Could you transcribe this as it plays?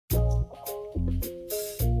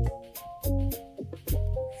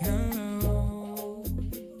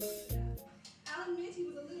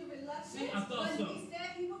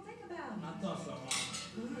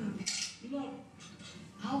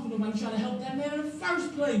man in the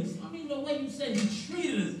first place. I mean, the way you said he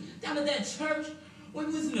treated us down at that church when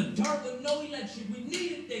we was in the dark with no electric. We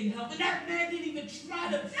needed their help, and that man didn't even try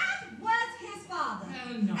to. That was his father.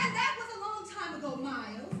 No. And that was a long time ago,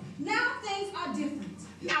 Miles. Now things are different.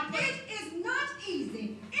 Now, it is not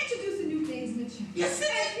easy introducing new things in the church. Yes, it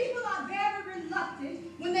and is. people are very reluctant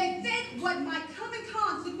when they think what might come in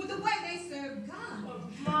conflict with the way they serve God.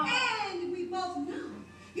 And we both know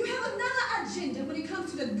you have another agenda when it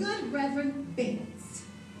comes to the good Reverend Bates.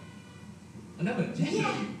 Another agenda?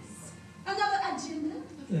 Yes. Another agenda.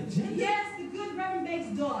 Another agenda? Yes, the good Reverend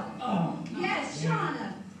Bates' daughter. Oh. Yes,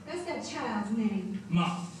 Shauna. That's that child's name.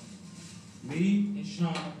 Mom, me and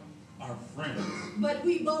Shauna are friends. But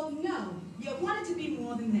we both know you wanted to be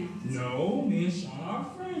more than that. No, me and Shauna are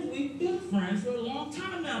friends. We've been friends for a long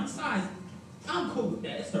time now. Besides, I'm cool with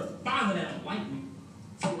that. It's her father that don't like me.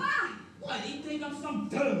 Why? What? He think I'm some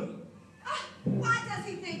thug? Why does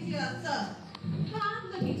he think you're a thug? Huh?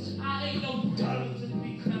 Look at you. I ain't no thug just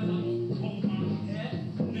because I don't comb my hair.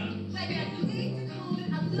 No. Baby, you need to comb it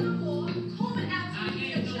a little more. Comb it out to do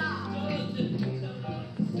your job. I ain't no thug just because I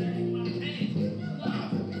save my pants. You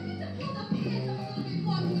need to pull the pants up a little bit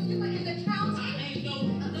more when you were in the county. I ain't no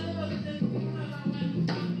thug just because I went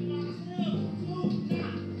to myself.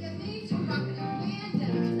 You need to rock it up and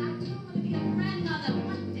down. I do want to be a grandmother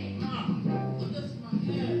one day. Just my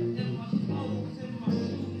hair and my clothes and my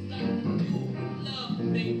shoes like you love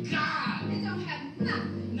me. God! It don't have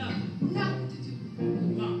nothing to do with it.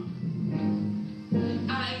 Mom,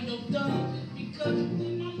 I ain't no thug just because you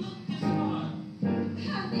think my look is hard.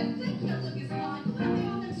 How do you think your look is hard? Go out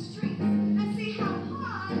there on the streets and see how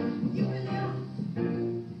hard you really are.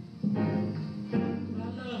 But I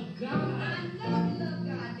love God. I know you love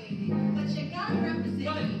God, baby, but you gotta represent me.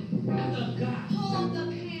 I love God. Pull the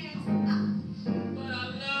pants up. But I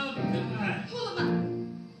love God. Pull them up.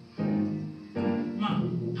 Mom,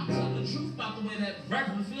 I'm telling the truth about the way that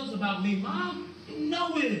Reverend feels about me, Mom. You know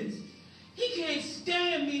it. He can't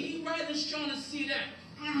stand me. He rather trying to see that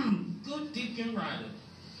good Deacon Ryder.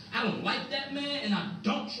 I don't like that man, and I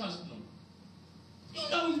don't trust him. You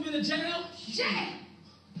know he's been in jail?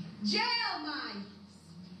 Jail, Miles.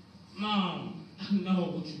 Mom, I know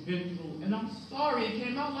what you've been through, and I'm sorry it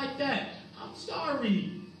came out like that. I'm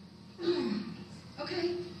sorry.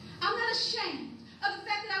 Okay? I'm not ashamed of the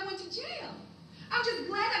fact that I went to jail. I'm just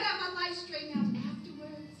glad I got my life straightened out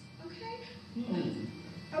afterwards. Okay?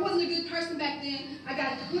 I wasn't a good person back then. I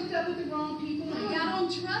got hooked up with the wrong people. I got on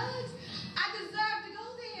drugs. I deserved to go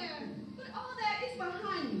there. But all that is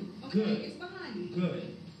behind me. Okay? Good. It's behind me.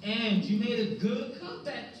 Good. And you made a good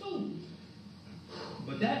comeback, too.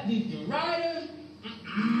 But that Deacon Ryder,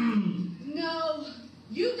 No,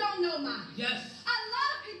 you don't know mine. yes. A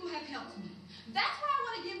lot of people have helped me. That's why I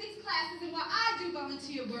want to give these classes and why I do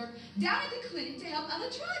volunteer work down at the clinic to help other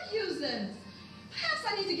drug users. Perhaps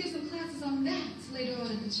I need to give some classes on that later on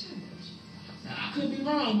at the church. Now, I could be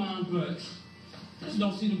wrong, Mom, but I just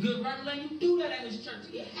don't see the good right letting you do that at his church.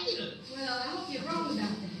 He hate us. Well, I hope you're wrong about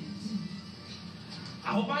that. I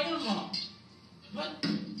hope I am wrong. But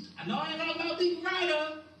I know I ain't wrong about Deacon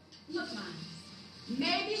Ryder. Look, Miles,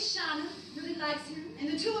 maybe Shauna really likes him, and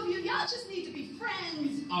the two of you, y'all just need to be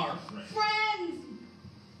friends. Our friend. Friends!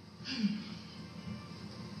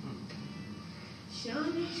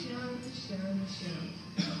 Shauna.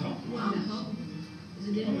 I'm hungry. Is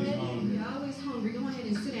it dinner ready? You're always hungry. Go ahead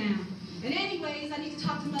and sit down. And anyways, I need to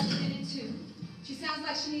talk to Mother Bennett too. She sounds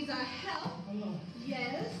like she needs our help. Hello.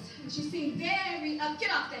 Yes. And she seemed very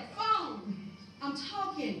get off that phone. I'm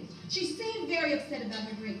talking. She seemed very upset about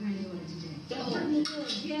her great-granddaughter today. The pregnant girl?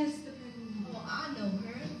 Yes, the pregnant one. Oh, I know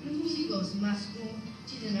her. She goes to my school.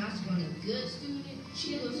 She's in our school and a good student.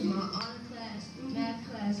 She goes to my honor class, math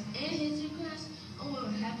class, and history class. I wonder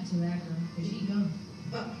what happened to that girl, because she gone.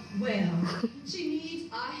 Well, she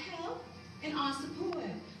needs our help and our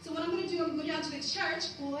support. So what I'm going to do, I'm going to go down to the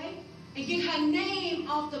church, boy, and get her name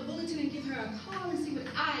off the bulletin and give her a call and see what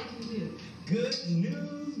I can do. Good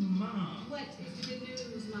news, Mom. What is the good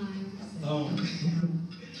news, Miles?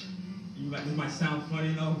 This might sound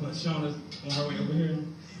funny, though, but Shauna's on her way over here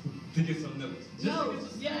to get some notes. No,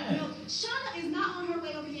 Shauna is not on her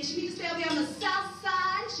way over here. She needs to stay over here on the south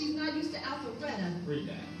side. She's not used to Alpharetta. Read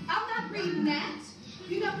that. I'm not reading that.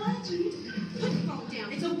 You know what? You need to put the phone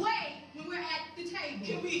down. It's away when we're at the table.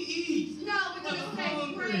 Can we eat? No, we're going to say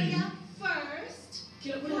prayer first.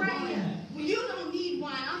 Can we Prayer. Well, you don't need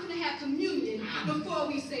wine. I'm going to have communion before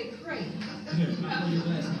we say prayer. Here, I'll put your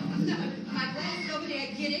glass on. No, my glass is over there.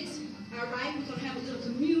 Get it. All right, we're going to have a little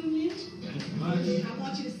communion. I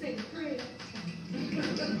want you to say the prayer.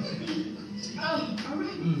 Oh, all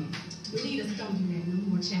right. We need a stump in there. No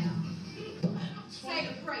more child.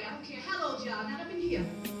 don't care how old you are. Not up in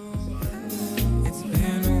here.